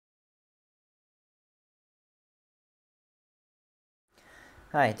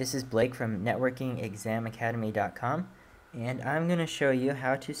Hi, this is Blake from networkingexamacademy.com, and I'm going to show you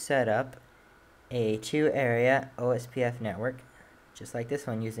how to set up a 2-area OSPF network, just like this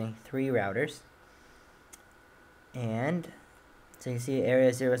one, using 3 routers. And so you see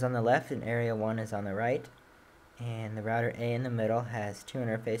area 0 is on the left and area 1 is on the right, and the router A in the middle has 2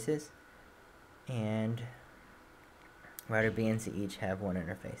 interfaces, and router B and C each have 1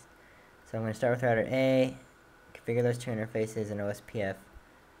 interface. So I'm going to start with router A, configure those 2 interfaces in OSPF,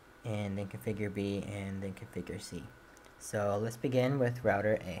 and then configure B, and then configure C. So let's begin with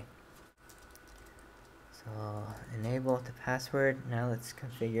router A. So enable the password. Now let's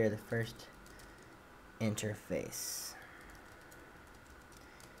configure the first interface.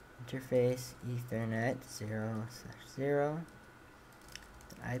 Interface Ethernet 0/0,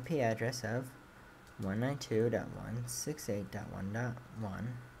 the IP address of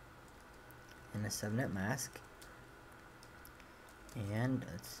 192.168.1.1, and a subnet mask. And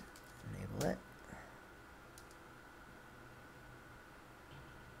let's enable it.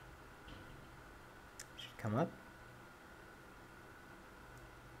 Should come up.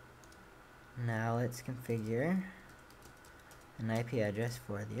 Now let's configure an IP address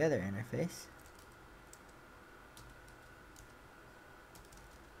for the other interface.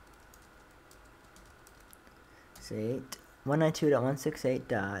 Say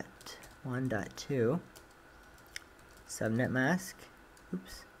 192.168.1.2 subnet mask.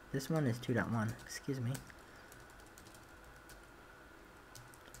 Oops, this one is 2.1, excuse me.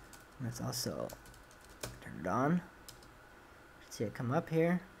 Let's also turn it on. See it come up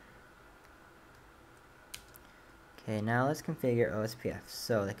here. Okay, now let's configure OSPF.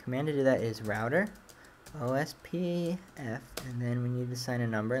 So the command to do that is router OSPF, and then we need to assign a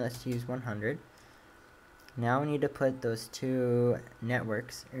number. Let's use 100. Now we need to put those 2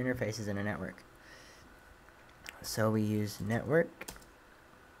 networks, interfaces in a network. So we use network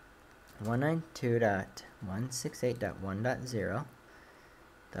 192.168.1.0.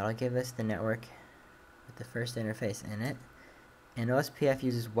 That'll give us the network with the first interface in it. And OSPF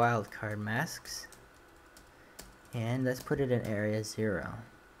uses wildcard masks. And let's put it in area 0.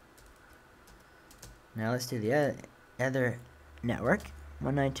 Now let's do the other network,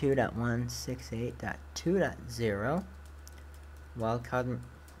 192.168.2.0,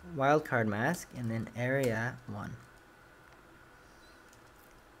 wildcard mask, and then area 1.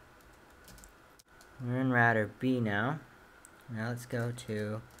 We're in router B now. Now let's go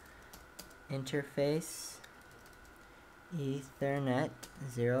to interface Ethernet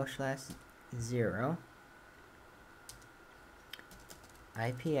 0/0,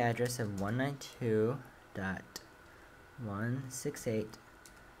 IP address of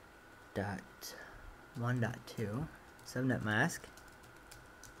 192.168.1.2, subnet mask,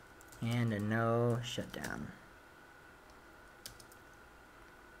 and a no shutdown.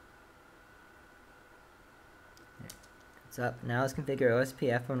 It's up. Now let's configure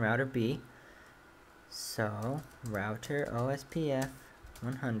OSPF on router B. So router OSPF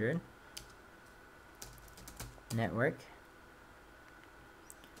 100 network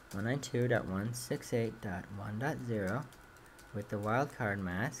 192.168.1.0 with the wildcard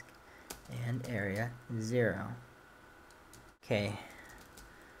mask and area 0. Okay,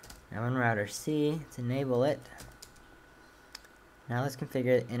 now on router C, let's enable it. Now let's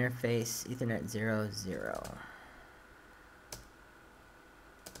configure the interface Ethernet 0/0.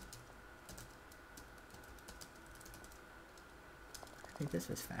 I think this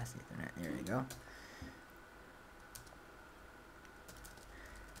was fast Ethernet. There we go.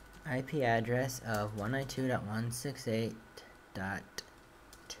 IP address of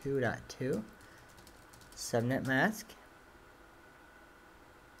 192.168.2.2, subnet mask,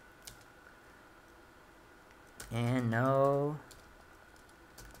 and no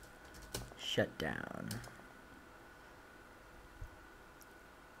shutdown.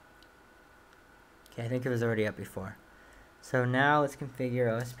 Okay, I think it was already up before. So now let's configure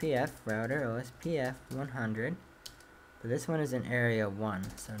OSPF, router OSPF 100. But this one is in area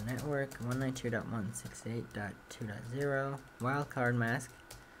 1, so network 192.168.2.0, wildcard mask,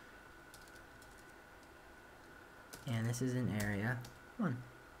 and this is in area 1.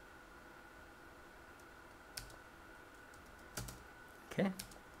 Okay,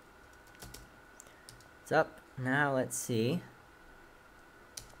 it's up. Now let's see.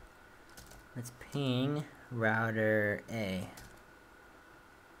 Let's ping router A.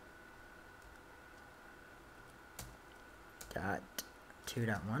 Dot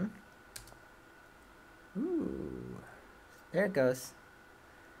 2.1. Ooh, there it goes.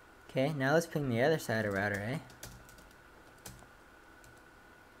 Okay, now let's ping the other side of router A.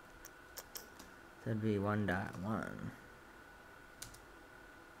 So it'd be 1.1.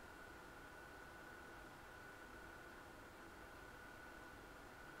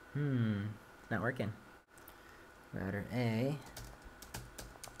 It's not working. Router A.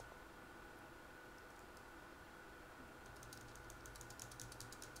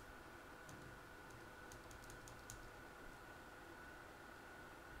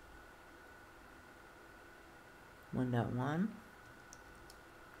 (1.1).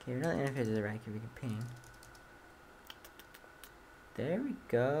 Okay, we know the interface is right, we can ping. There we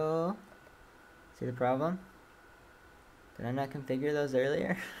go. See the problem? Did I not configure those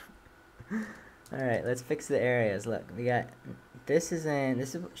earlier? Alright, let's fix the areas. Look, we got this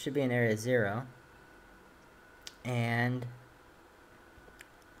should be in area 0. And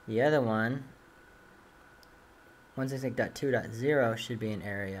the other one, 168.2.0 should be in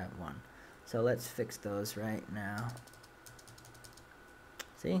area 1. So let's fix those right now.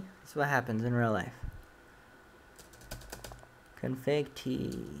 See? This is what happens in real life. Config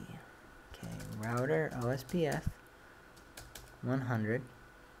T. Okay, router OSPF 100.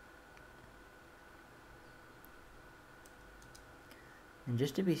 And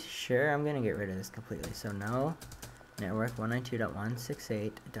just to be sure, I'm going to get rid of this completely. So no network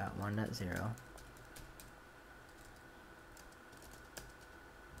 192.168.1.0.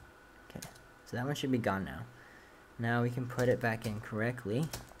 Okay, so that one should be gone now. Now we can put it back in correctly.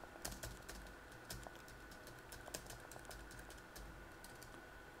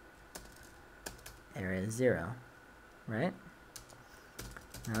 Area 0, right?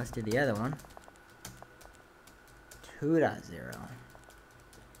 Now let's do the other one. 2.0.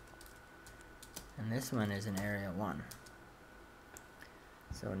 And this one is in area 1.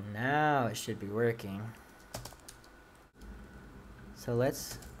 So now it should be working. So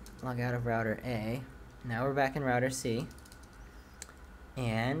let's log out of router A. Now we're back in router C.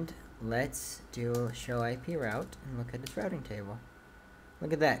 And let's do show IP route and look at its routing table.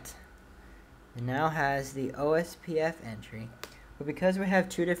 Look at that. It now has the OSPF entry. But because we have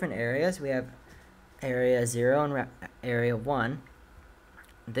two different areas, we have area 0 and area 1,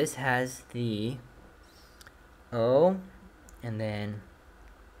 this has the O and then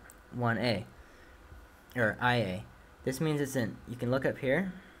 1A, or IA. This means it's in, you can look up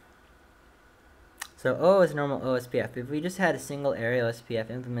here. So O is normal OSPF. If we just had a single area OSPF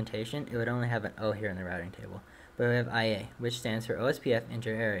implementation, it would only have an O here in the routing table. But we have IA, which stands for OSPF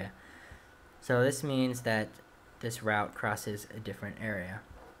inter-area. So this means that this route crosses a different area.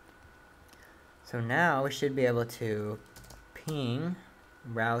 So now we should be able to ping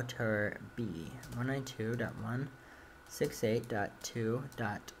router B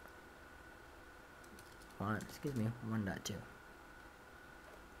 192.168.2.1.2.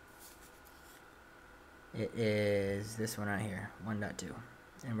 It is this one right here, 1.2.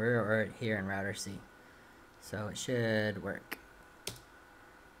 And we're here in router C. So it should work.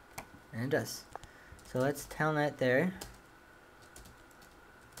 And it does. So let's telnet there.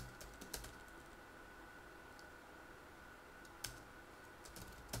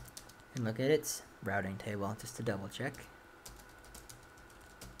 And look at its routing table just to double check.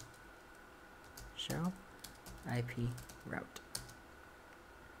 Show IP route.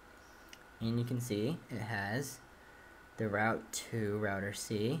 And you can see it has the route to router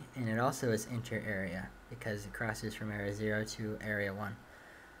C, and it also is inter-area because it crosses from area 0 to area 1.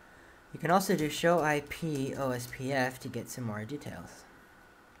 You can also do show IP OSPF to get some more details.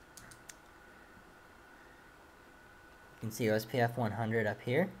 You can see OSPF 100 up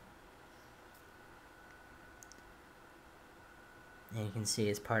here. And you can see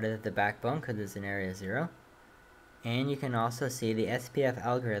it's part of the backbone because it's in area 0. And you can also see the SPF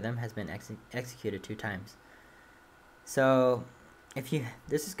algorithm has been executed 2 times. So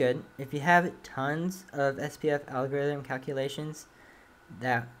this is good. If you have tons of SPF algorithm calculations,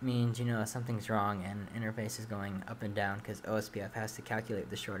 that means you know something's wrong and interface is going up and down because OSPF has to calculate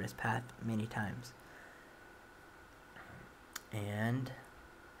the shortest path many times. And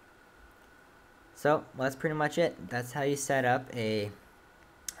so that's pretty much it. That's how you set up a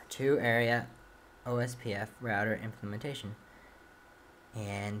 2-area OSPF router implementation.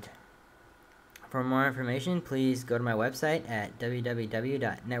 And for more information, please go to my website at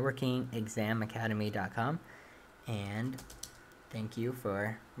www.networkingexamacademy.com. And thank you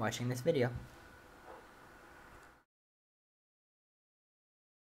for watching this video.